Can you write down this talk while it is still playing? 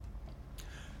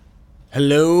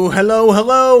Hello, hello,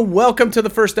 hello. Welcome to the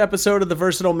first episode of the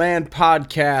Versatile Man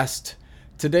podcast.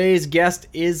 Today's guest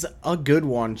is a good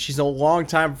one. She's a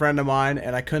longtime friend of mine,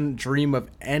 and I couldn't dream of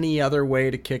any other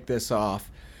way to kick this off.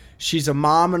 She's a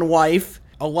mom and wife,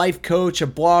 a life coach, a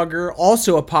blogger,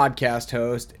 also a podcast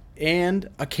host, and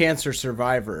a cancer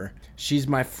survivor. She's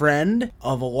my friend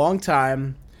of a long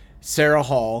time, Sarah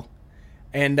Hall.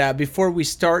 And before we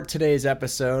start today's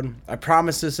episode, I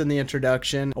promised this in the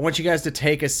introduction. I want you guys to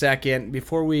take a second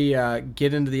before we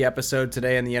get into the episode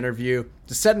today and the interview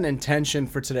to set an intention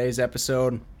for today's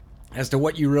episode as to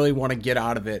what you really want to get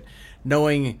out of it,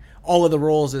 knowing all of the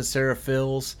roles that Sarah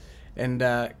fills and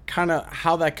kind of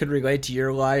how that could relate to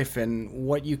your life and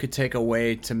what you could take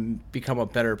away to become a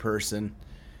better person.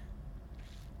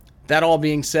 That all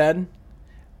being said,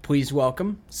 please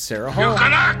welcome Sarah Hall. You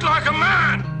can act like a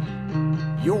man!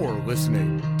 You're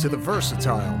listening to the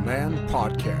Versatile Man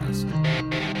podcast.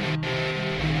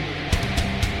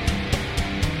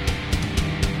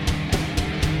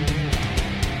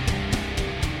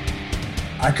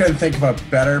 I couldn't think of a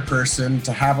better person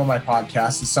to have on my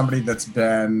podcast as somebody that's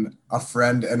been a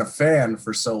friend and a fan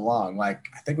for so long. Like,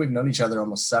 I think we've known each other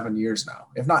almost 7 years now,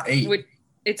 if not 8.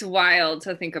 It's wild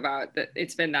to think about that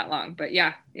it's been that long, but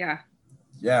yeah.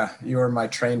 Yeah, you were my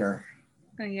trainer.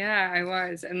 Yeah, I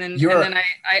was. And then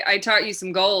I taught you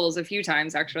some goals a few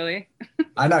times, actually.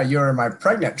 I know, you were my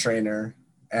pregnant trainer.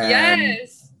 And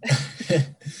yes.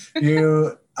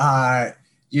 You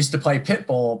used to play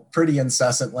Pitbull pretty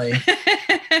incessantly.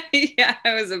 Yeah,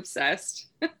 I was obsessed.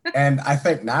 And I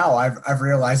think now I've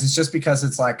realized it's just because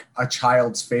it's like a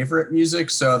child's favorite music.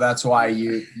 So that's why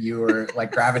you were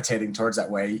like gravitating towards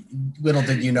that way. Little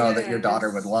did you know that your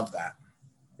daughter would love that.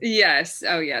 Yes.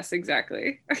 Oh, yes,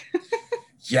 exactly.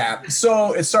 Yeah.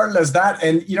 So it started as that.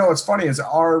 And, you know, what's funny is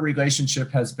our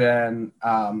relationship has been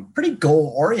pretty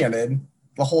goal oriented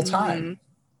the whole time.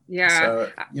 Mm-hmm. Yeah.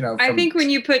 So, you know, I think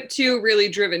when you put two really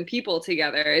driven people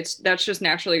together, that's just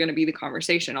naturally going to be the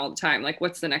conversation all the time. Like,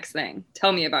 what's the next thing?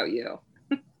 Tell me about you.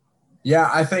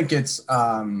 Yeah, I think it's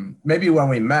maybe when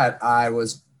we met, I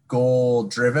was goal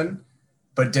driven,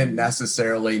 but didn't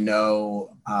necessarily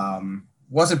know,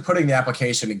 wasn't putting the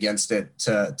application against it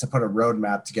to put a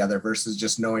roadmap together versus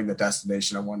just knowing the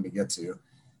destination I wanted to get to.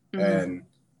 Mm-hmm. And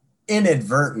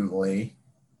inadvertently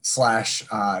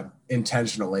 /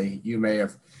 intentionally, you may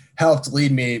have helped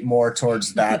lead me more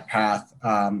towards that path.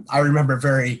 I remember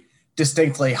very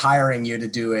distinctly hiring you to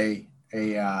do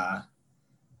a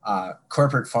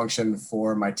corporate function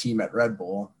for my team at Red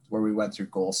Bull, where we went through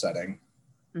goal setting.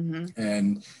 Mm-hmm.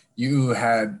 And you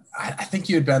had, I think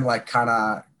you had been like kind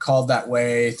of called that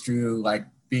way through like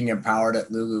being empowered at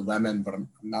Lululemon, but I'm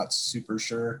not super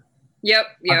sure. Yep.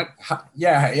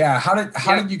 Yeah. How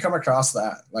did you come across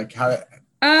that? Like how?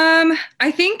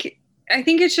 I think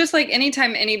it's just like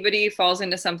anytime anybody falls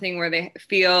into something where they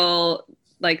feel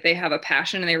like they have a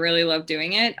passion and they really love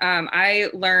doing it. I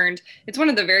learned it's one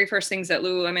of the very first things that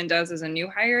Lululemon does as a new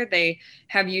hire. They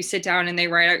have you sit down and they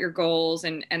write out your goals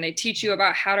and they teach you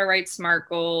about how to write SMART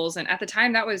goals. And at the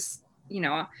time that was, you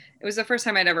know, it was the first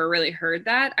time I'd ever really heard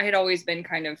that. I had always been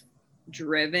kind of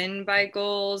driven by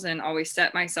goals and always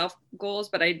set myself goals,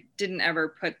 but I didn't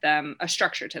ever put a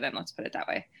structure to them. Let's put it that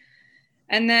way.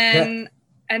 And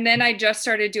then I just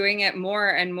started doing it more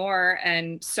and more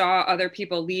and saw other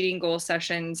people leading goal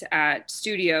sessions at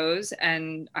studios.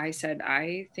 And I said,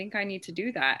 I think I need to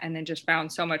do that. And then just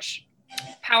found so much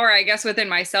power, I guess, within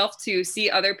myself to see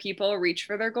other people reach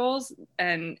for their goals.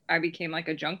 And I became like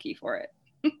a junkie for it.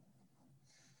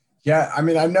 Yeah. I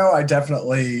mean, I know I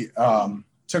definitely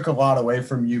took a lot away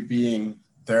from you being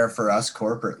there for us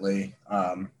corporately.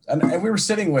 And we were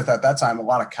sitting with, at that time, a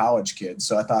lot of college kids.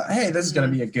 So I thought, hey, this is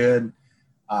going to be a good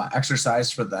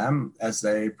exercise for them as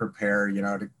they prepare, you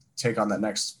know, to take on that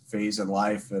next phase in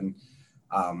life. And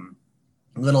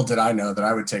little did I know that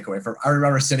I would take away from, I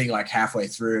remember sitting like halfway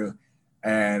through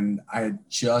and I had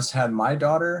just had my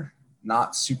daughter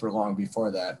not super long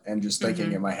before that. And just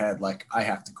thinking in my head, like, I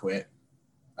have to quit.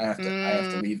 I have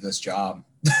to leave this job.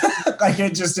 Like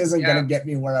it just isn't going to get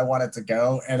me where I want it to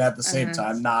go. And at the same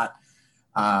time, not,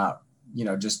 you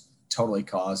know, just totally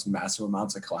cause massive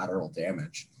amounts of collateral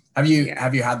damage. Have you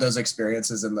had those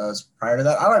experiences in those prior to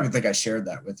that? I don't even think I shared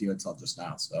that with you until just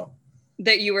now. So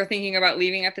that you were thinking about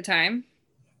leaving at the time?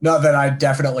 No, that I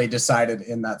definitely decided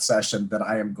in that session that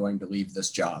I am going to leave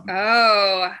this job.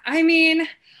 Oh, I mean,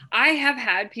 I have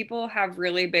had people have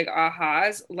really big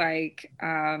ahas, like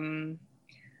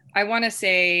I want to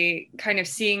say kind of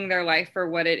seeing their life for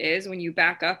what it is when you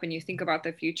back up and you think about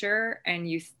the future and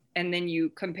then you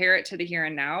compare it to the here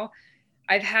and now.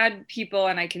 I've had people,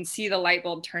 and I can see the light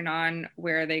bulb turn on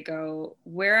where they go,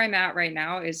 where I'm at right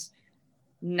now is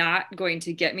not going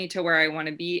to get me to where I want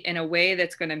to be in a way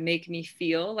that's going to make me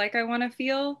feel like I want to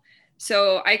feel.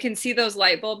 So I can see those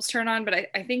light bulbs turn on, but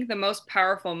I think the most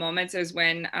powerful moments is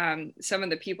when some of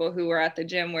the people who were at the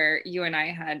gym where you and I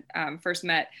had first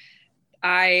met,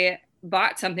 I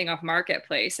bought something off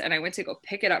Marketplace and I went to go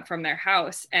pick it up from their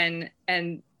house, and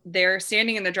they're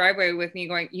standing in the driveway with me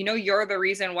going, you're the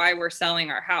reason why we're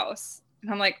selling our house.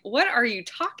 And I'm like, what are you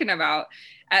talking about?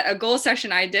 At a goal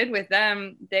session I did with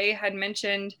them, they had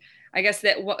mentioned, I guess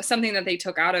that something that they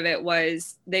took out of it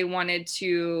was they wanted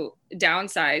to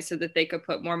downsize so that they could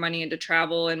put more money into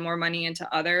travel and more money into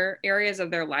other areas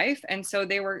of their life. And so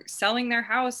they were selling their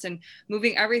house and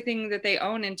moving everything that they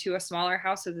own into a smaller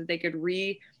house so that they could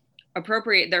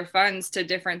appropriate their funds to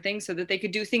different things so that they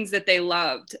could do things that they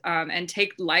loved, and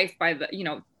take life by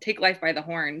the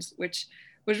horns, which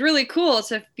was really cool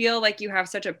to feel like you have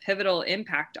such a pivotal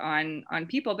impact on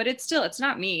people. But it's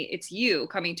not me, it's you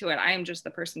coming to it. I am just the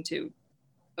person to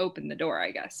open the door,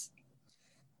 I guess.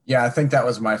 Yeah, I think that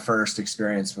was my first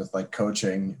experience with like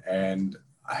coaching, and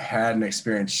I had an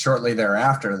experience shortly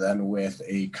thereafter then with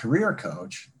a career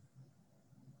coach,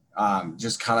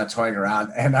 just kind of toying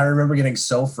around. And I remember getting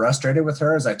so frustrated with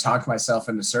her as I talked myself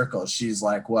into circles. She's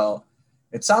like, well,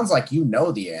 it sounds like you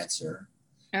know the answer.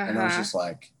 And I was just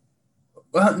like,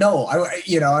 well, no, up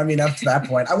to that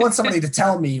point, I want somebody to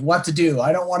tell me what to do.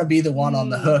 I don't want to be the one on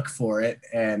the hook for it.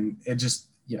 And it just,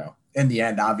 in the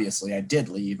end, obviously I did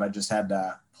leave. I just had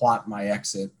to plot my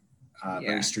exit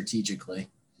very strategically.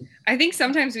 I think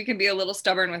sometimes we can be a little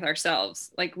stubborn with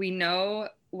ourselves. Like, we know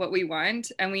what we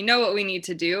want and we know what we need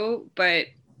to do, but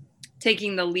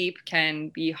taking the leap can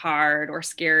be hard or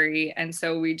scary. And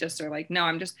so we just are like, no,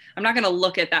 I'm not going to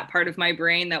look at that part of my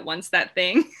brain that wants that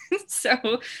thing. so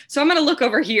I'm going to look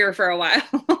over here for a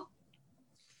while.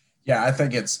 Yeah. I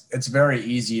think it's very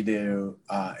easy to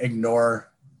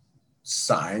ignore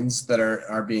signs that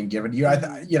are being given to you.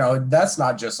 That's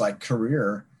not just like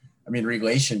career. I mean,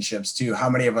 relationships too. How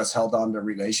many of us held on to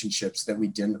relationships that we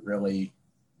didn't really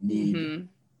need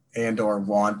and or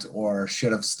want or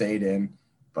should have stayed in?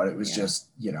 But it was just,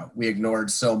 we ignored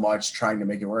so much trying to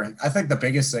make it work. I think the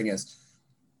biggest thing is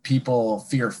people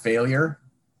fear failure,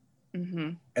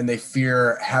 and they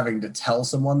fear having to tell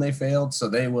someone they failed. So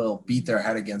they will beat their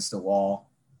head against the wall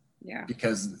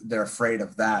because they're afraid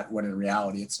of that, when in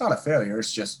reality, it's not a failure.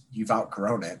 It's just you've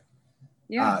outgrown it.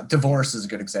 Yeah. Divorce is a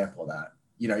good example of that.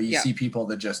 You see people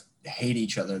that just hate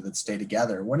each other that stay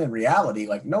together, when in reality,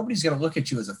 like, nobody's going to look at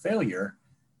you as a failure.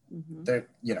 They're,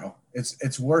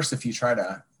 it's worse if you try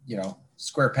to,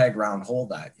 square peg round hole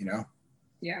that,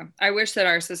 Yeah. I wish that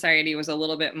our society was a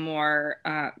little bit more,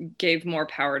 gave more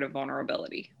power to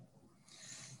vulnerability.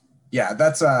 Yeah.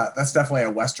 That's definitely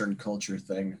a Western culture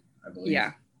thing, I believe.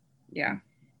 Yeah. Yeah.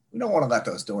 We don't want to let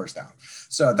those doors down.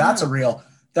 So that's a real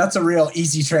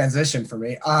easy transition for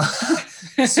me.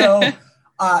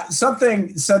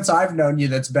 Something, since I've known you,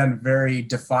 that's been very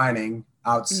defining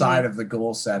outside of the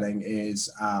goal setting is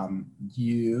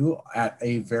you at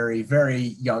a very,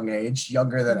 very young age,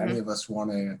 younger than any of us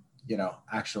want to,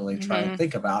 actually try and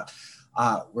think about,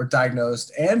 were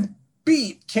diagnosed and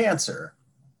beat cancer.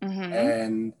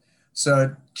 And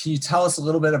so can you tell us a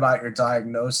little bit about your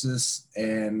diagnosis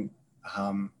and,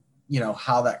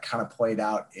 how that kind of played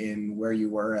out in where you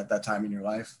were at that time in your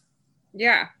life?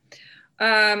 Yeah.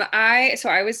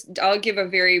 I'll give a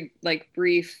very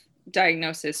brief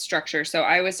diagnosis structure. So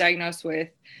I was diagnosed with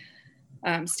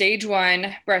stage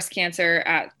 1 breast cancer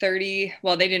at 30.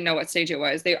 Well, they didn't know what stage it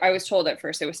was. I was told at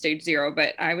first it was stage 0,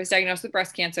 but I was diagnosed with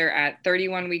breast cancer at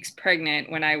 31 weeks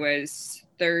pregnant when I was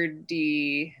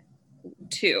 32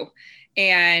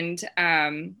 and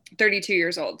 32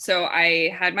 years old. So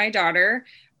I had my daughter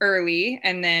early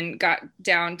and then got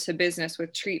down to business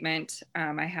with treatment.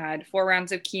 I had 4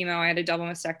 rounds of chemo. I had a double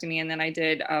mastectomy, and then I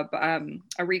did a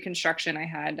reconstruction. I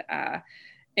had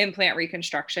implant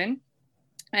reconstruction,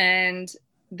 and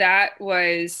it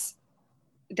was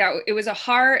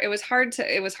hard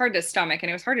to stomach, and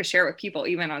it was hard to share with people,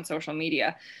 even on social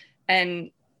media.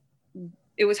 And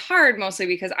it was hard mostly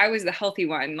because I was the healthy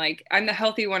one. Like, I'm the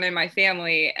healthy one in my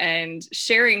family, and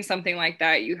sharing something like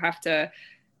that, you have to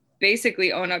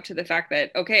basically own up to the fact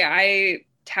that, okay, I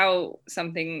tout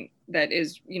something that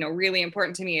is, really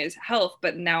important to me is health,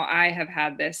 but now I have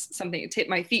had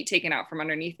my feet taken out from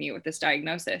underneath me with this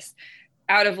diagnosis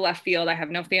out of left field. I have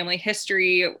no family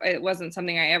history. It wasn't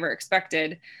something I ever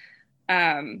expected.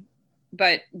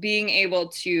 But being able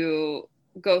to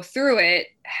go through it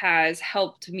has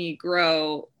helped me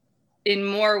grow in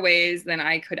more ways than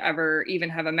I could ever even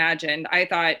have imagined. I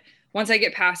thought once I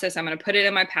get past this, I'm going to put it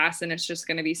in my past, and it's just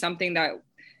going to be something that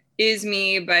is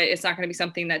me, but it's not going to be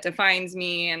something that defines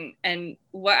me. And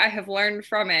what I have learned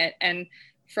from it, and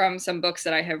from some books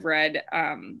that I have read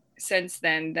since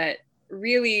then, that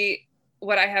really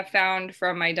what I have found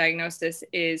from my diagnosis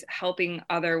is helping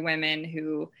other women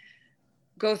who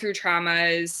go through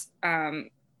traumas.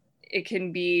 It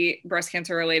can be breast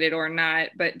cancer related or not,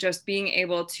 but just being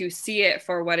able to see it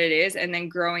for what it is and then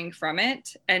growing from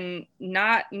it, and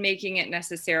not making it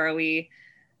necessarily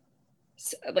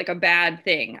like a bad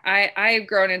thing. I've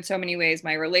grown in so many ways.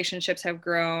 My relationships have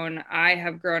grown. I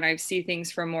have grown. I see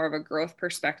things from more of a growth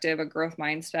perspective, a growth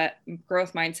mindset.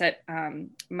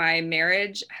 My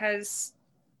marriage has,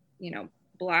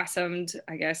 blossomed,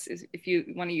 I guess, if you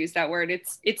want to use that word.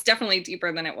 It's definitely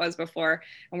deeper than it was before,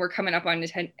 and we're coming up on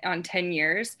 10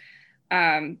 years.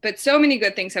 But so many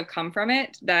good things have come from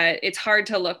it that it's hard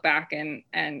to look back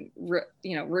and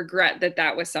regret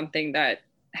that was something that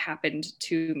happened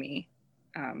to me.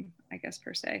 I guess,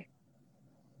 per se.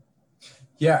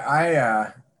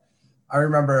 Yeah, I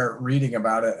remember reading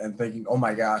about it and thinking, oh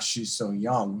my gosh, she's so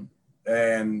young.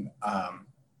 And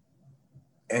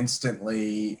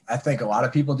instantly, I think a lot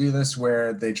of people do this,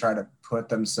 where they try to put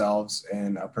themselves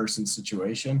in a person's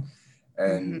situation.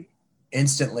 And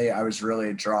instantly I was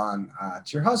really drawn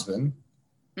to your husband,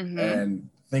 and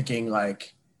thinking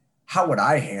like, how would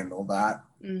I handle that?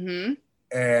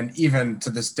 And even to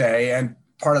this day, and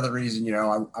part of the reason,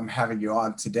 I'm having you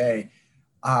on today,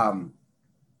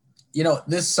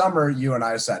 this summer, you and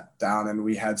I sat down and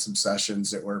we had some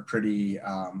sessions that were pretty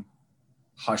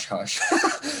hush hush.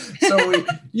 So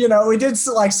we did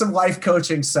like some life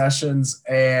coaching sessions,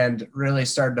 and really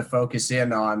started to focus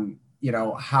in on,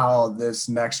 how this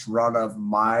next run of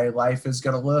my life is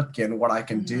going to look and what I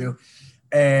can do.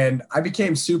 And I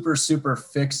became super, super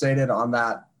fixated on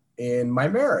that in my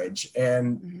marriage.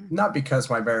 And not because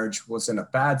my marriage was in a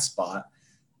bad spot,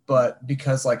 but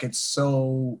because like it's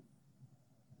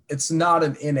not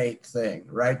an innate thing,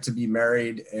 right? To be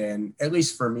married. And at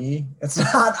least for me, it's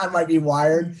not. I might be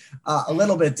wired a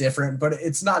little bit different, but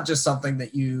it's not just something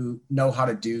that you know how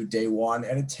to do day one.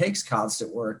 And it takes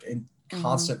constant work and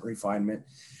constant refinement.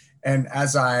 And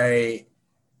as I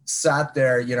sat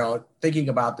there, thinking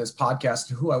about this podcast,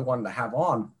 who I wanted to have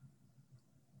on,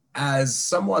 as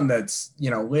someone that's,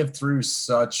 lived through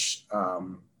such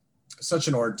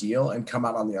an ordeal and come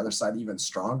out on the other side even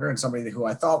stronger, and somebody who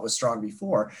I thought was strong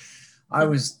before, I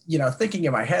was, thinking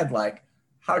in my head, like,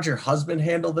 how'd your husband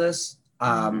handle this?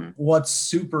 What's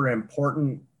super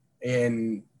important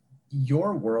in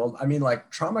your world? I mean, like,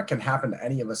 trauma can happen to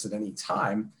any of us at any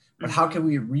time, but how can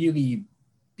we really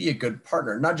be a good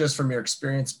partner, not just from your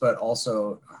experience, but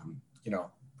also,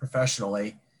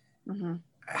 professionally?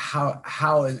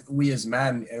 How we as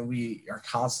men, and we are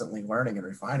constantly learning and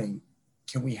refining,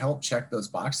 can we help check those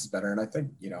boxes better? And I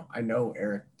think, I know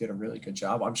Eric did a really good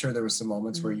job. I'm sure there was some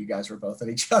moments where you guys were both at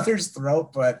each other's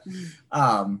throat, but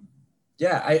I'm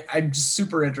just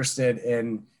super interested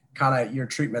in kind of your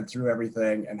treatment through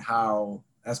everything, and how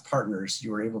as partners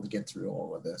you were able to get through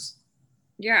all of this.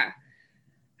 Yeah,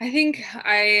 I think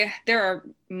there are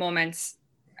moments,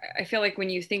 I feel like when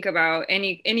you think about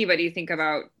anybody think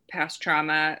about past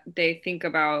trauma, they think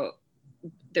about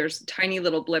there's tiny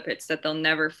little blippets that they'll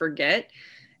never forget.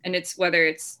 And it's whether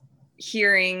it's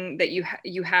hearing that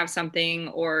you have something,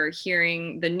 or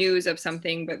hearing the news of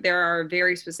something, but there are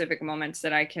very specific moments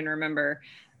that I can remember.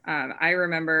 I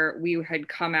remember we had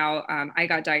come out, I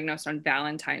got diagnosed on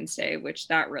Valentine's Day, which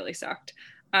that really sucked.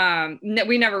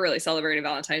 We never really celebrated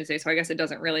Valentine's Day, so I guess it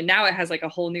doesn't really, now it has like a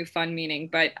whole new fun meaning.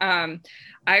 But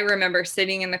I remember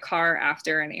sitting in the car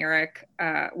after, and Eric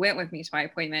went with me to my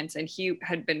appointments, and he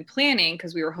had been planning,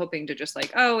 because we were hoping to just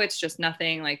like, oh, it's just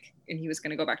nothing, like, and he was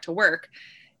going to go back to work.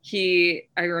 I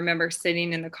remember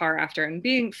sitting in the car after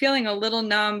and feeling a little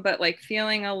numb, but like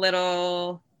feeling a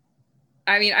little,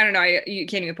 I mean, I don't know, you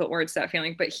can't even put words to that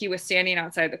feeling, but he was standing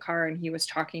outside the car, and he was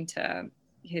talking to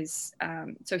his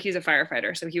so he's a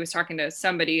firefighter, so he was talking to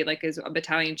somebody, like a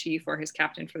battalion chief or his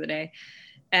captain for the day.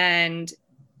 And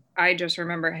I just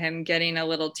remember him getting a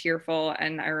little tearful,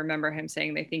 and I remember him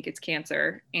saying they think it's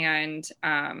cancer. And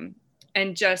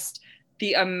just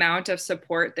the amount of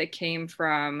support that came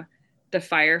from the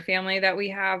fire family that we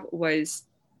have was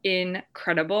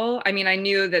incredible. I mean, I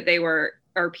knew that they are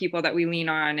people that we lean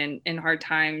on in hard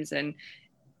times, and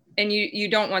you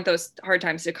don't want those hard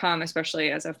times to come,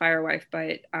 especially as a fire wife.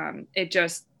 But it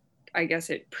just, I guess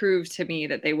it proved to me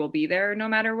that they will be there no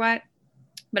matter what.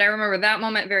 But I remember that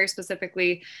moment very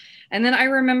specifically. And then I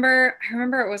remember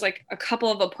it was like a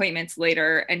couple of appointments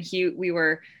later, and we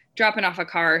were dropping off a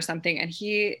car or something. And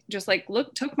he just like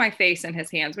took my face in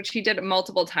his hands, which he did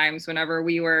multiple times whenever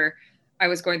I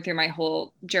was going through my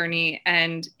whole journey.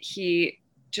 And he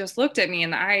just looked at me in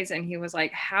the eyes and he was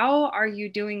like, how are you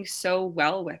doing so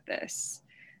well with this?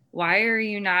 Why are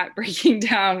you not breaking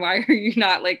down? Why are you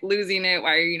not like losing it?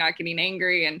 Why are you not getting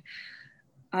angry? And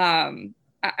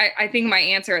I think my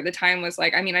answer at the time was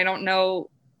like, I mean, I don't know,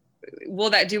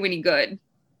 will that do any good?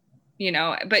 You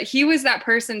know, but he was that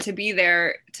person to be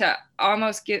there to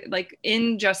almost get like,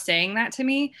 in just saying that to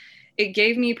me, it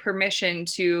gave me permission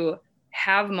to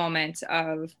have moments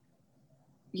of,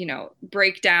 you know,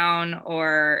 breakdown,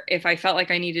 or if I felt like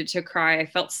I needed to cry, I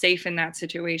felt safe in that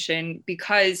situation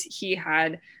because he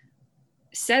had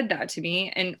said that to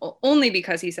me. And only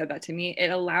because he said that to me, it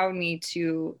allowed me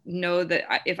to know that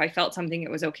if I felt something,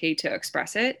 it was okay to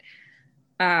express it.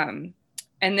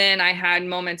 And then I had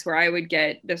moments where I would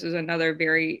this was another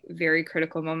very, very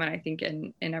critical moment, I think,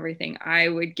 in everything. I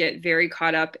would get very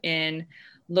caught up in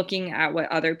looking at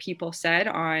what other people said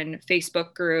on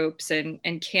Facebook groups and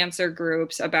cancer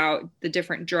groups about the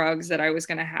different drugs that I was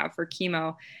going to have for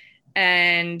chemo.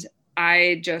 And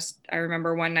I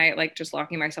remember one night, like just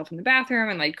locking myself in the bathroom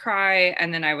and like cry.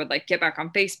 And then I would like get back on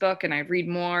Facebook and I'd read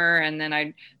more and then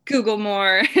I'd Google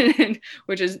more,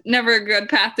 which is never a good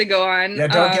path to go on. Yeah.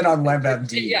 Don't get on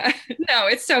WebMD. Yeah, no,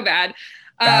 it's so bad.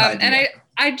 And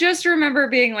I just remember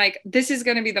being like, this is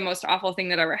going to be the most awful thing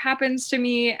that ever happens to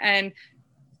me. And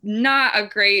not a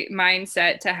great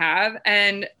mindset to have.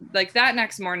 And like that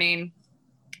next morning,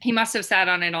 he must have sat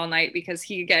on it all night because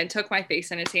he again took my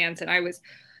face in his hands and I was,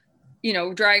 you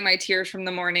know, drying my tears from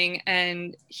the morning.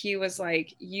 And he was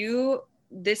like,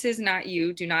 this is not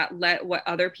you. Do not let what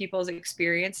other people's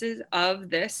experiences of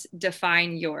this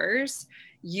define yours.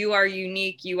 You are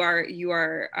unique. You are you.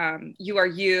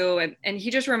 And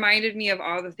he just reminded me of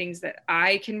all the things that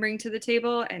I can bring to the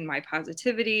table and my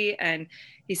positivity. And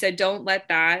he said, don't let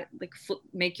that like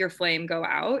make your flame go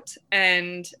out.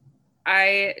 And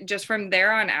I just, from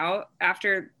there on out,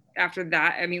 after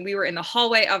that, I mean, we were in the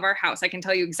hallway of our house. I can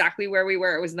tell you exactly where we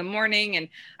were. It was the morning and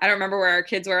I don't remember where our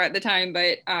kids were at the time,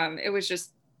 but it was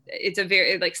just,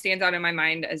 it like stands out in my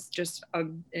mind as just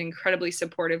an incredibly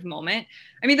supportive moment.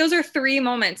 I mean, those are 3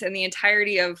 moments in the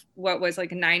entirety of what was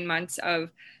like 9 months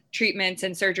of treatments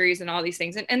and surgeries and all these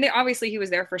things. And obviously he was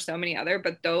there for so many other,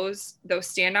 but those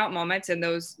standout moments and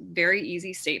those very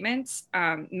easy statements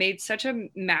made such a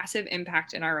massive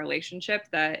impact in our relationship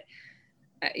that,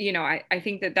 you know, I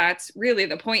think that that's really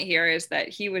the point here, is that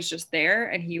he was just there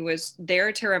and he was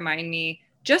there to remind me,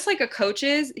 just like a coach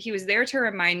is, he was there to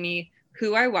remind me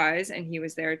who I was, and he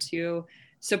was there to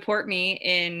support me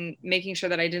in making sure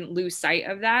that I didn't lose sight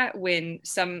of that when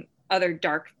some other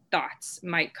dark thoughts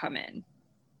might come in.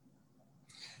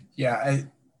 Yeah.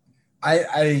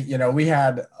 I you know, we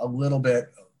had a little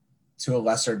bit, to a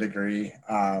lesser degree,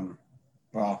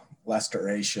 less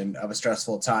duration of a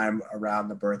stressful time around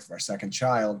the birth of our second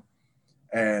child.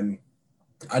 And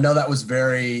I know that was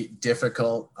very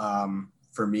difficult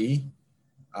for me.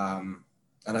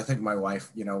 And I think my wife,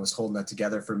 you know, was holding that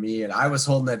together for me and I was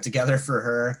holding it together for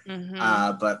her.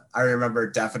 Mm-hmm. But I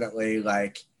remember definitely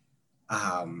like,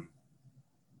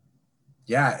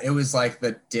 it was like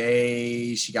the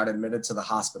day she got admitted to the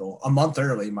hospital, a month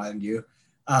early, mind you.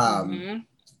 And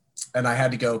I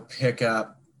had to go pick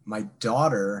up my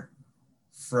daughter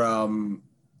from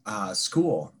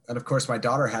school. And of course, my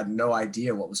daughter had no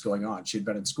idea what was going on. She'd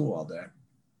been in school all day.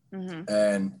 Mm-hmm.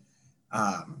 And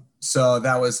so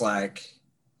that was like,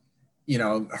 you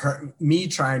know, me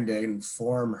trying to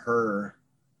inform her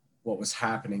what was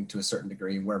happening to a certain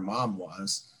degree, where mom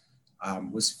was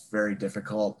very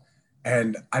difficult.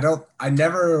 And I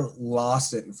never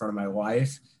lost it in front of my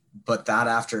wife, but that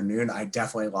afternoon I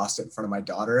definitely lost it in front of my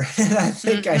daughter. And I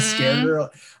think I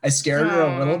scared her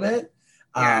a little bit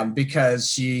because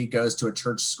she goes to a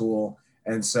church school.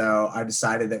 And so I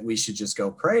decided that we should just go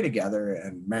pray together.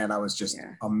 And man, I was just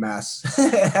a mess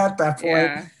at that point.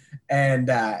 Yeah. And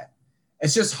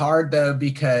it's just hard though,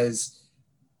 because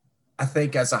I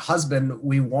think as a husband,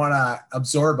 we want to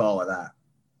absorb all of that.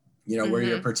 You know, we're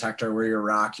your protector, we're your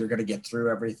rock, you're going to get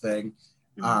through everything.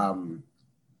 And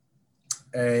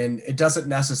it doesn't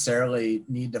necessarily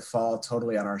need to fall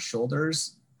totally on our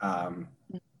shoulders.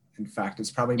 In fact, it's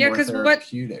probably more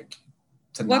therapeutic.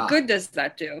 What good does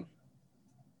that do?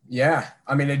 Yeah.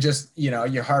 I mean, it just, you know,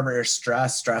 you harbor your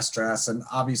stress. And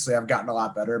obviously I've gotten a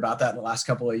lot better about that in the last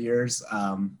couple of years.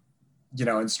 You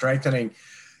know, and strengthening,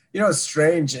 you know, what's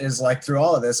strange is like through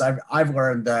all of this, I've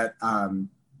learned that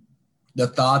the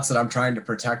thoughts that I'm trying to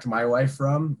protect my wife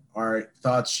from are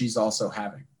thoughts she's also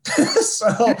having.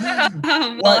 So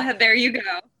well, there you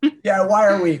go. Yeah, why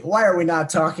are we not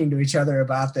talking to each other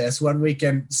about this when we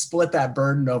can split that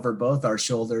burden over both our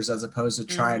shoulders as opposed to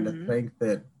trying to think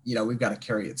that, we've got to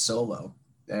carry it solo.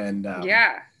 And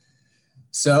Yeah.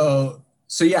 so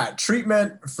yeah,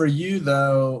 treatment for you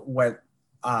though went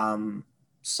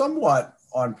somewhat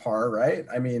on par, right?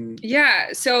 I mean,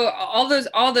 Yeah. So all those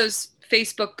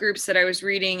Facebook groups that I was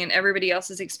reading and everybody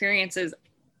else's experiences,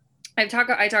 I talk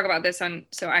about this on,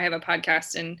 so I have a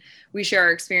podcast and we share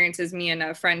our experiences. Me and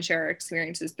a friend share our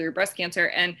experiences through breast cancer.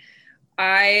 And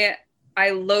I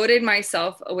loaded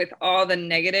myself with all the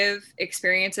negative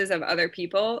experiences of other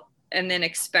people and then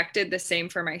expected the same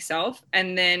for myself.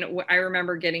 And then I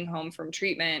remember getting home from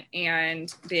treatment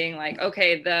and being like,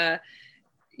 okay, the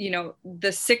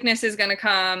sickness is going to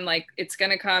come, like it's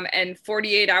going to come. And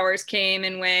 48 hours came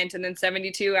and went, and then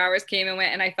 72 hours came and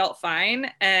went, and I felt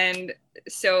fine. And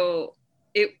so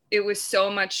it was so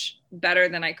much better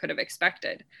than I could have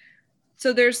expected.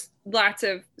 So there's lots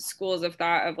of schools of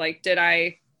thought of like, did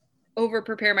I over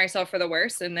prepare myself for the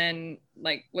worst and then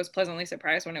like was pleasantly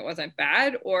surprised when it wasn't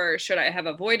bad, or should I have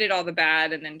avoided all the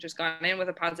bad and then just gone in with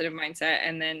a positive mindset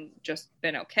and then just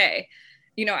been okay?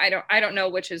 I don't know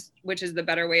which is the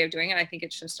better way of doing it. I think it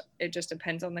just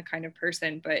depends on the kind of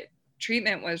person, but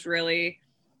treatment was really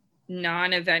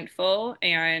non-eventful,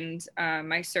 and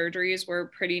my surgeries were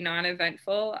pretty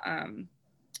non-eventful.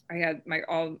 I had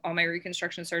all my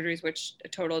reconstruction surgeries, which a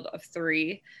totaled of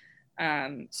 3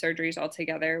 surgeries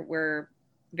altogether, were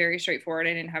very straightforward.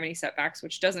 I didn't have any setbacks,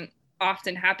 which doesn't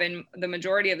often happen. The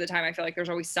majority of the time, I feel like there's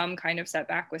always some kind of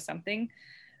setback with something.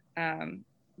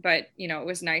 But it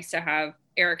was nice to have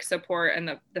Eric's support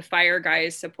and the fire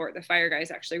guys support. The fire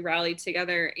guys actually rallied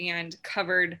together and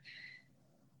covered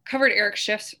Eric's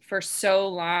shifts for so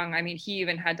long. I mean, he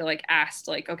even had to ask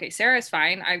okay, Sarah's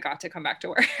fine. I got to come back to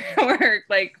work,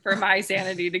 like for my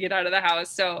sanity to get out of the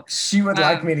house. So she would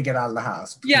like me to get out of the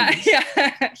house. Please.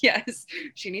 Yeah. Yes.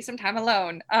 She needs some time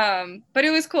alone. But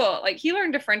it was cool. Like he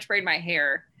learned to French braid my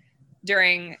hair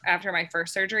after my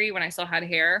first surgery when I still had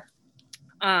hair.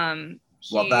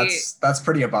 Well, that's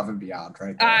pretty above and beyond,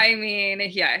 right there. I mean,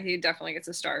 yeah, he definitely gets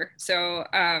a star. So,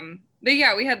 but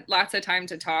yeah, we had lots of time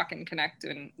to talk and connect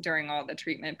during all the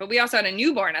treatment, but we also had a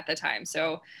newborn at the time.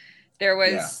 So there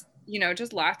was,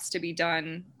 just lots to be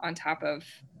done on top of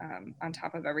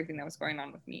everything that was going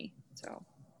on with me. So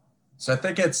I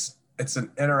think it's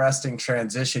an interesting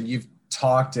transition. You've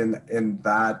talked in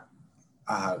that,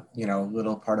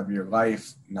 little part of your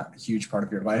life, not a huge part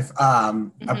of your life,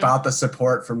 about the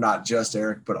support from not just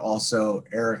Eric, but also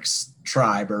Eric's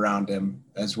tribe around him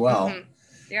as well. Mm-hmm.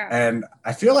 Yeah. And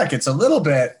I feel like it's a little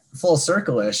bit full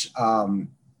circle-ish,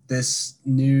 this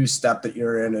new step that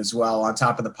you're in as well, on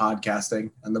top of the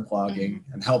podcasting and the blogging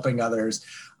and helping others.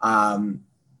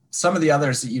 Some of the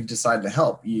others that you've decided to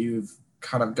help, you've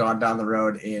kind of gone down the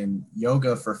road in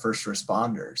yoga for first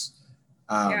responders.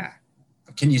 Yeah.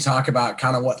 Can you talk about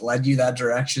kind of what led you that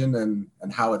direction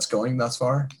and how it's going thus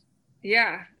far?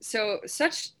 Yeah. So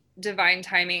such divine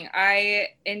timing. I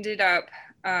ended up,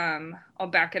 I'll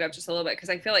back it up just a little bit because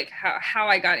I feel like how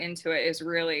I got into it is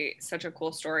really such a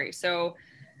cool story. So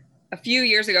a few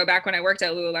years ago, back when I worked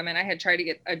at Lululemon, I had tried to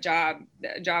get a job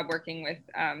working with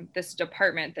this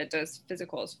department that does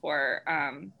physicals for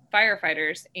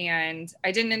firefighters. And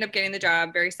I didn't end up getting the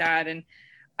job, very sad. And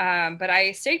but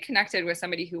I stayed connected with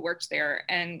somebody who worked there,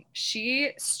 and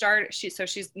she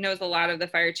knows a lot of the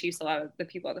fire chiefs, a lot of the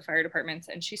people at the fire departments,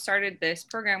 and she started this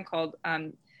program called,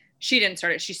 she didn't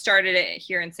start it, she started it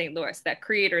here in St. Louis. That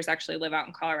creators actually live out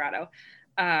in Colorado.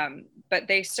 But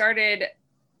they started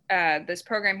this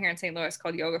program here in St. Louis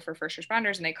called Yoga for First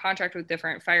Responders, and they contract with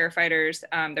different firefighters.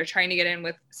 They're trying to get in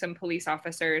with some police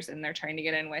officers, and they're trying to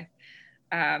get in with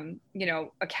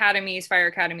academies, fire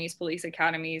academies, police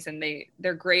academies, and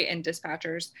they're great in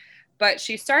dispatchers. But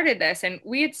she started this, and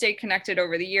we had stayed connected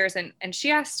over the years. And she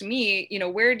asked me,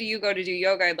 where do you go to do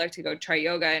yoga? I'd like to go try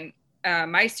yoga.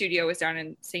 And my studio was down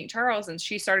in St. Charles, and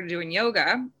she started doing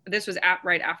yoga. This was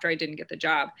right after I didn't get the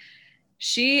job.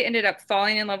 She ended up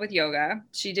falling in love with yoga.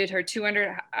 She did her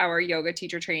 200-hour yoga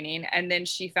teacher training, and then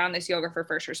she found this Yoga for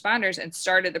First Responders and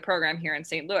started the program here in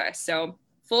St. Louis. So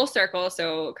full circle.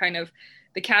 So kind of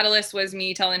the catalyst was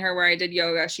me telling her where I did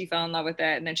yoga. She fell in love with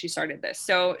it, and then she started this.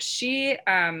 So she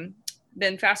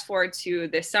then fast forward to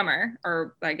this summer,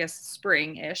 or I guess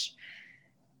spring-ish.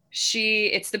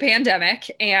 It's the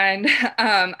pandemic, and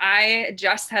I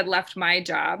just had left my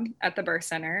job at the birth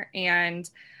center, and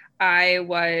I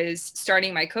was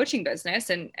starting my coaching business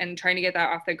and trying to get that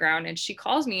off the ground. And she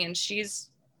calls me, and she's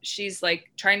like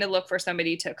trying to look for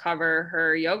somebody to cover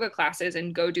her yoga classes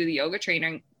and go do the yoga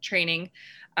training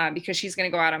because she's going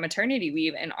to go out on maternity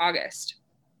leave in August.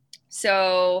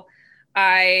 So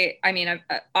I mean,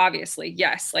 obviously,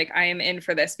 yes, like I am in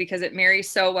for this because it marries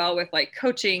so well with like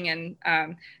coaching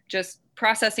and just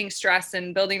processing stress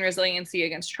and building resiliency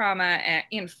against trauma,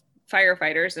 and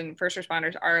firefighters and first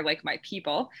responders are like my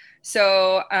people.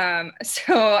 So,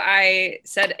 so I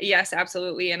said yes,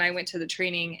 absolutely. And I went to the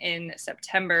training in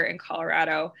September in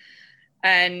Colorado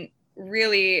and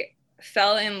really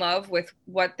fell in love with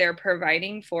what they're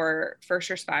providing for first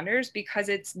responders because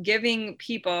it's giving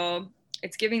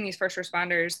these first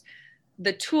responders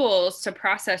the tools to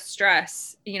process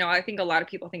stress. You know, I think a lot of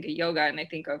people think of yoga and they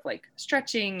think of like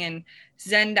stretching and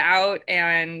zened out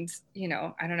and, you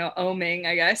know, I don't know, oming,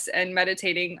 I guess, and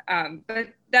meditating. But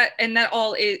that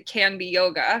all it can be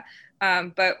yoga.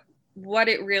 But what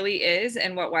it really is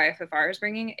and what YFFR is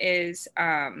bringing is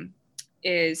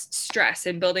stress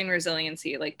and building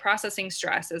resiliency, like processing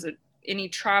stress as any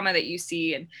trauma that you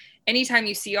see. And anytime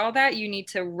you see all that, you need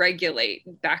to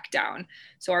regulate back down.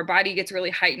 So our body gets really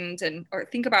heightened. Or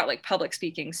think about like public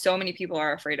speaking. So many people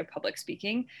are afraid of public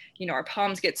speaking. You know, our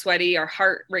palms get sweaty, our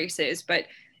heart races. But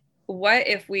what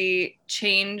if we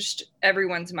changed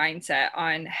everyone's mindset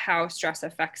on how stress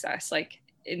affects us? Like,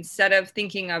 instead of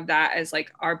thinking of that as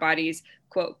like our body's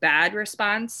quote bad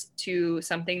response to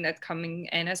something that's coming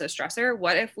in as a stressor,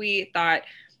 what if we thought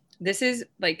this is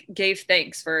like gave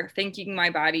thanks for thanking my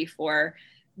body for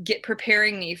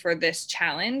preparing me for this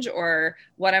challenge or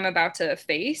what I'm about to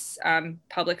face,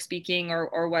 public speaking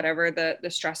or whatever the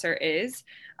stressor is.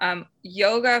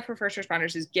 Yoga for first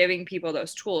responders is giving people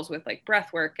those tools with like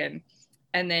breath work and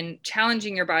then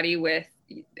challenging your body with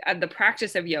the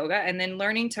practice of yoga and then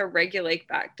learning to regulate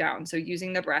back down. So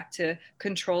using the breath to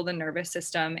control the nervous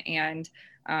system and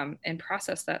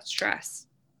process that stress.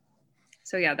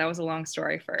 So yeah, that was a long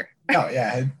story for. No,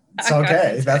 yeah, it's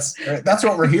okay. That's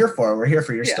what we're here for. We're here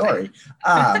for your story.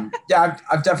 Yeah,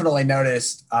 I've definitely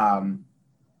noticed.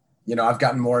 You know, I've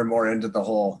gotten more and more into the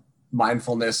whole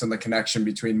mindfulness and the connection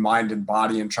between mind and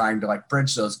body and trying to like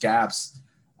bridge those gaps.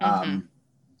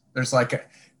 There's like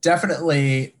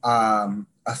definitely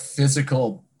a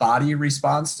physical body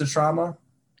response to trauma,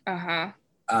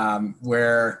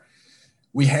 where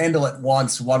we handle it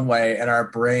once one way and our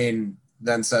brain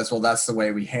then says, well, that's the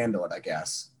way we handle it, I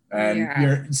guess.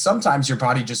 And sometimes your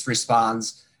body just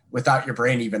responds without your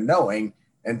brain even knowing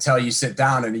until you sit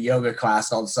down in a yoga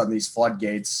class. All of a sudden these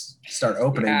floodgates start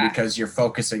opening because you're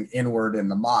focusing inward in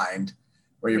the mind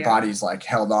where your body's like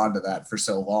held on to that for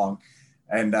so long.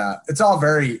 And it's all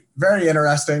very, very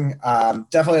interesting.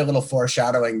 Definitely a little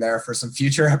foreshadowing there for some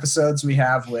future episodes we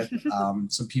have with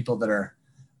some people that are,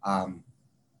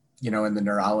 you know, in the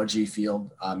neurology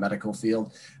field, medical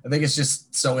field. I think it's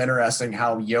just so interesting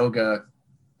how yoga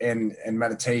and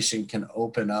meditation can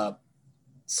open up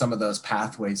some of those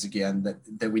pathways again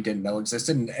that we didn't know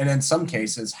existed. And in some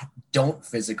cases don't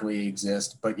physically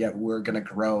exist, but yet we're going to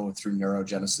grow through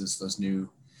neurogenesis, those new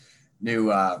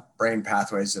brain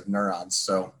pathways of neurons.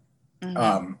 So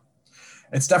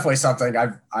it's definitely something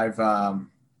I've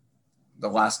the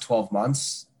last 12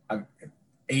 months,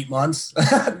 8 months,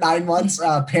 9 months,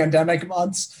 pandemic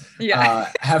months,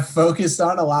 have focused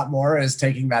on a lot more, is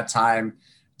taking that time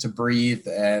to breathe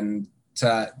and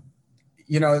to,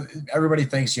 you know, everybody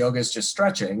thinks yoga is just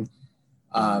stretching.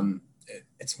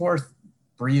 It's more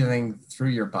breathing through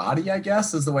your body, I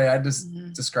guess, is the way I just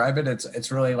describe it.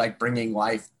 It's really like bringing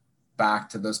life back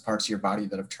to those parts of your body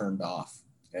that have turned off.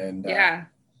 And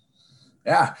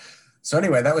so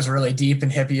anyway, that was really deep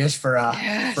and hippie-ish for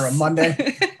a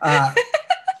Monday.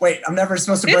 Wait, I'm never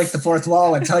supposed to break the fourth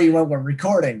wall and tell you when we're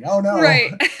recording. Oh no.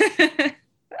 Right.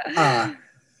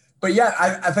 But yeah,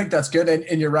 I think that's good.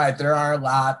 And you're right. There are a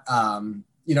lot,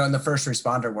 you know, in the first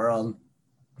responder world,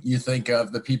 you think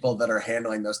of the people that are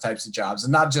handling those types of jobs,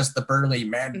 and not just the burly,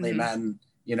 manly men,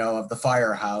 you know, of the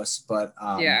firehouse, but,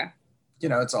 you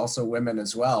know, it's also women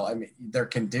as well. I mean, they're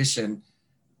conditioned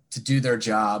to do their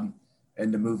job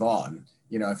and to move on.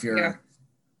 You know, if you're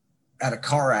at a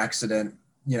car accident,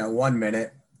 you know, 1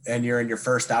 minute and you're in your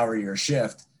first hour of your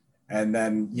shift, and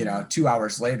then, you know, 2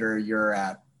 hours later, you're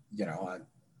at, you know,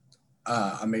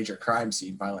 a major crime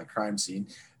scene, violent crime scene,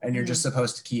 and you're just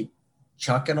supposed to keep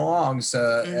chucking along.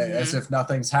 So as if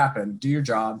nothing's happened, do your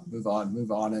job, move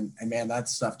on. And man, that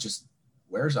stuff just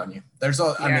wears on you.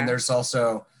 I mean, there's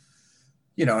also,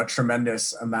 you know, a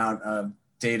tremendous amount of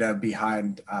data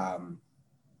behind,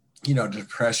 you know,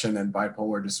 depression and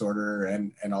bipolar disorder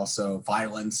and also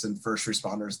violence and first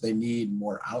responders. They need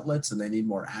more outlets and they need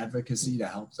more advocacy to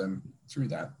help them through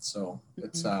that. So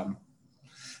it's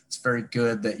very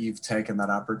good that you've taken that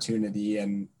opportunity,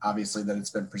 and obviously that it's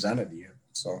been presented to you.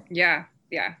 So yeah.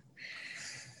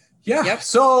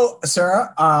 So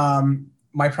Sarah,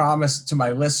 my promise to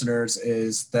my listeners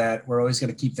is that we're always going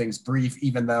to keep things brief,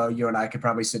 even though you and I could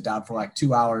probably sit down for like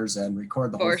 2 hours and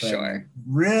record the whole thing and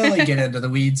really get into the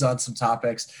weeds on some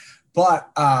topics. But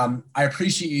I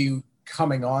appreciate you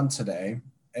coming on today.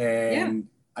 And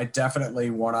I definitely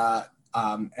want to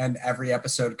end every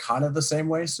episode kind of the same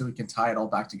way so we can tie it all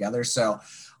back together. So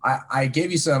I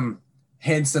gave you some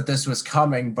hints that this was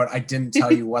coming, but I didn't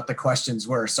tell you what the questions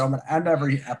were. So I'm going to end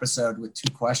every episode with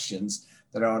 2 questions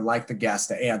that I would like the guest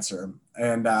to answer.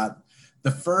 And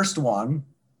the first one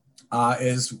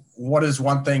is, what is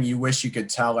one thing you wish you could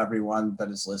tell everyone that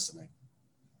is listening?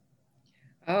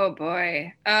 Oh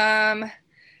boy.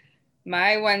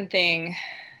 My one thing,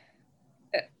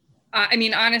 I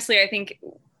mean, honestly, I think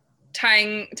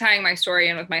tying my story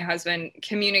in with my husband,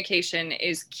 communication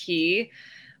is key.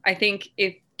 I think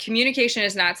if communication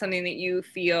is not something that you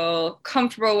feel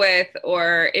comfortable with,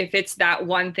 or if it's that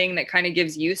one thing that kind of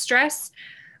gives you stress,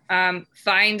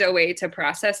 find a way to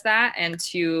process that and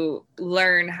to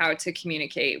learn how to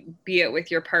communicate, be it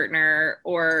with your partner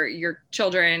or your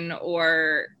children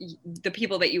or the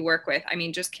people that you work with. I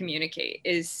mean, just communicate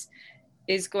is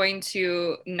going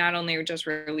to not only just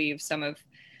relieve some of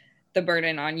the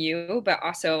burden on you, but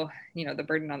also, the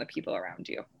burden on the people around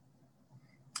you.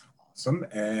 Awesome.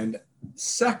 And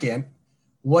second,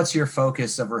 what's your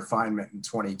focus of refinement in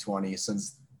 2020,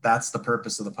 since that's the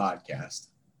purpose of the podcast?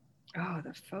 Oh,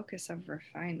 the focus of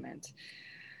refinement.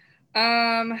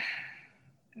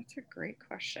 That's a great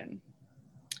question.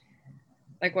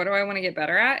 Like, what do I want to get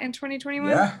better at in 2021?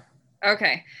 Yeah.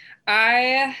 Okay.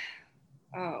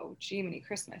 Jiminy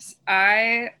Christmas.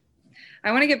 I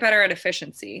want to get better at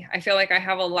efficiency. I feel like I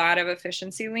have a lot of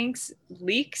efficiency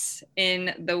leaks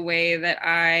in the way that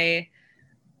I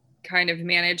kind of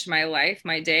manage my life,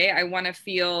 my day. I want to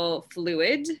feel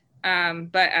fluid,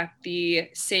 but at the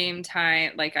same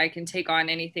time, like, I can take on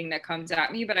anything that comes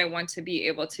at me, but I want to be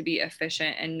able to be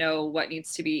efficient and know what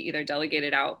needs to be either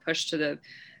delegated out, pushed to the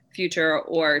future,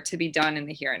 or to be done in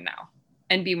the here and now,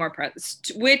 and be more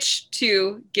present, which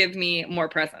to give me more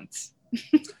presence.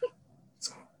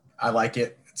 I like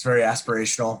it. It's very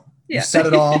aspirational. Yeah. You said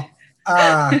it all.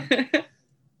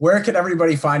 Where can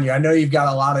everybody find you? I know you've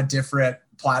got a lot of different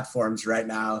platforms right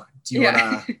now. Do you want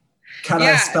to kind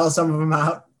of spell some of them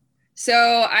out?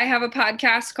 So I have a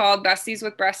podcast called Besties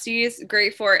with Breasties.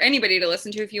 Great for anybody to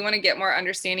listen to if you want to get more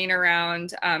understanding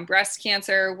around breast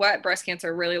cancer, what breast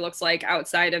cancer really looks like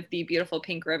outside of the beautiful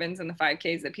pink ribbons and the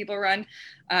 5Ks that people run.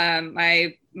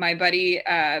 My buddy,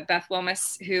 Beth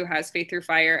Wilmus, who has Faith Through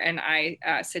Fire, and I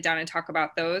sit down and talk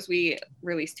about those. We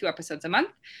release 2 episodes a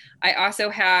month. I also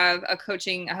have a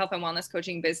health and wellness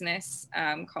coaching business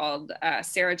called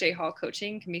Sarah J. Hall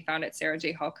Coaching. Can be found at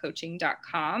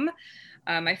sarahjhallcoaching.com.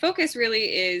 My focus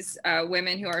really is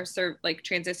women who are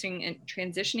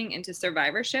transitioning into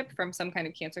survivorship from some kind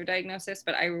of cancer diagnosis,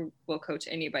 but I will coach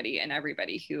anybody and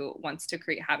everybody who wants to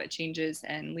create habit changes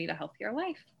and lead a healthier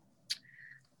life.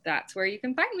 That's where you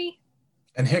can find me.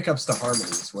 And Hiccups to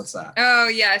Harmonies, what's that? Oh,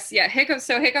 yes. Yeah. Hiccups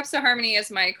to Harmony is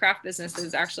my craft business.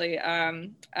 Is actually,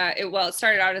 it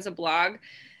started out as a blog.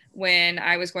 When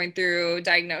I was going through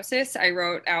diagnosis, I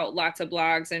wrote out lots of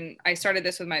blogs, and I started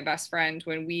this with my best friend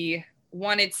when we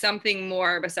wanted something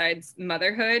more besides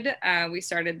motherhood. We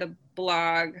started the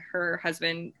blog. Her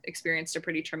husband experienced a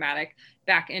pretty traumatic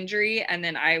back injury, and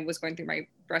then I was going through my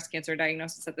breast cancer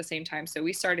diagnosis at the same time. So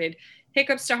we started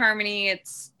Hiccups to Harmony.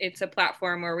 It's a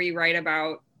platform where we write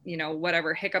about,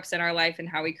 whatever hiccups in our life and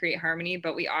how we create harmony.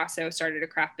 But we also started a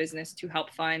craft business to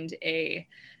help fund a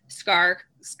scar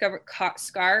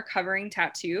covering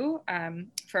tattoo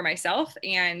for myself.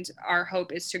 And our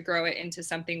hope is to grow it into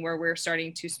something where we're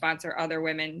starting to sponsor other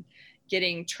women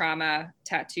getting trauma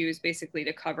tattoos, basically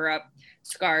to cover up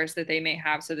scars that they may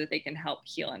have so that they can help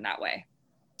heal in that way.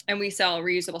 And we sell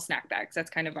reusable snack bags. That's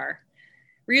kind of our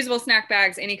reusable snack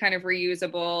bags, any kind of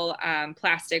reusable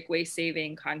plastic waste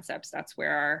saving concepts. That's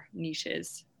where our niche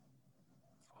is.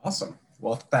 Awesome.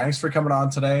 Well, thanks for coming on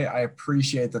today. I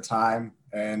appreciate the time,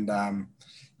 and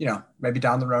maybe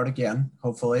down the road again,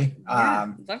 hopefully.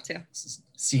 Love to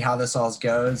see how this all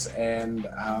goes. And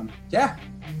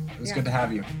it was good to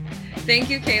have you. Thank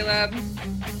you, Caleb.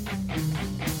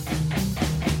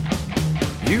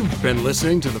 You've been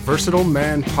listening to the Versatile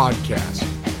Man Podcast.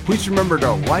 Please remember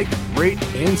to like, rate,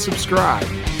 and subscribe.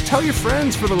 Tell your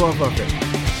friends, for the love of it.